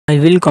I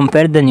will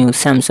compare the new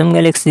Samsung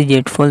Galaxy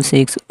Z Fold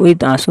 6 with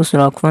Asus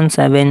ROG Phone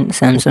 7.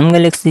 Samsung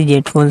Galaxy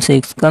Z Fold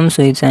 6 comes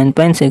with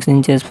 7.6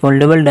 inches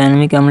foldable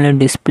dynamic AMOLED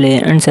display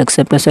and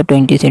success ratio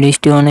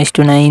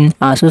 23:1:9.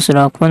 Asus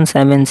ROG Phone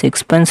 7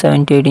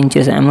 6.78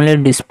 inches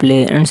AMOLED display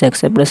and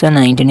success ratio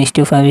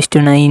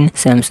 19:5:9.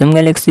 Samsung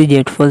Galaxy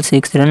Z Fold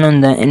 6 run on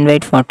the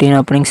Android 14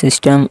 operating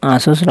system.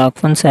 Asus ROG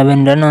Phone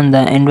 7 run on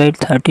the Android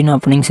 13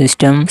 operating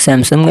system.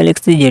 Samsung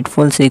Galaxy Z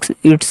Fold 6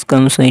 it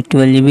comes with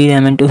 12GB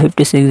RAM and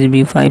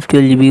 256GB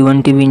 512GB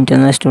 1TB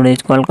internal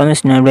storage. Qualcomm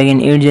Snapdragon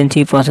 8 Gen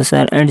 3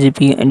 processor and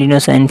GPU Adreno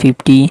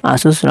 750.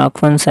 Asus ROG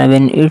Phone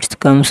 7 it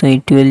comes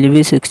with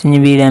 12GB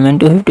 16GB RAM and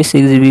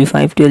 256GB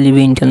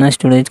 512GB internal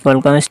storage.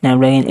 Qualcomm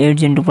Snapdragon 8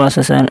 Gen 2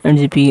 processor and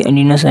GPU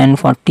Adreno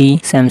 740.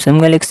 Samsung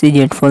Galaxy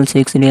Z Fold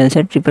 6 real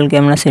set triple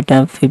camera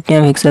setup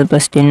 50MP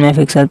plus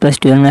 10MP plus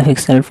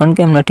 12MP front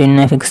camera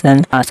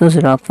 10MP.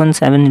 Asus ROG Phone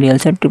 7 real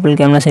set triple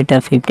camera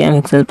setup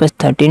 50MP plus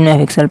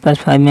 13MP plus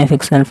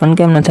 5MP front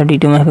camera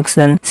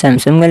 32MP.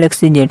 Samsung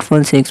Galaxy Z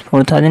Fold 6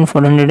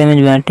 4400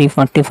 mAh battery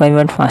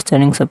 45W fast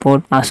charging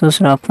support.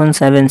 Asus ROG Phone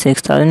 7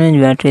 6000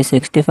 mAh battery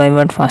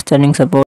 65W fast charging support.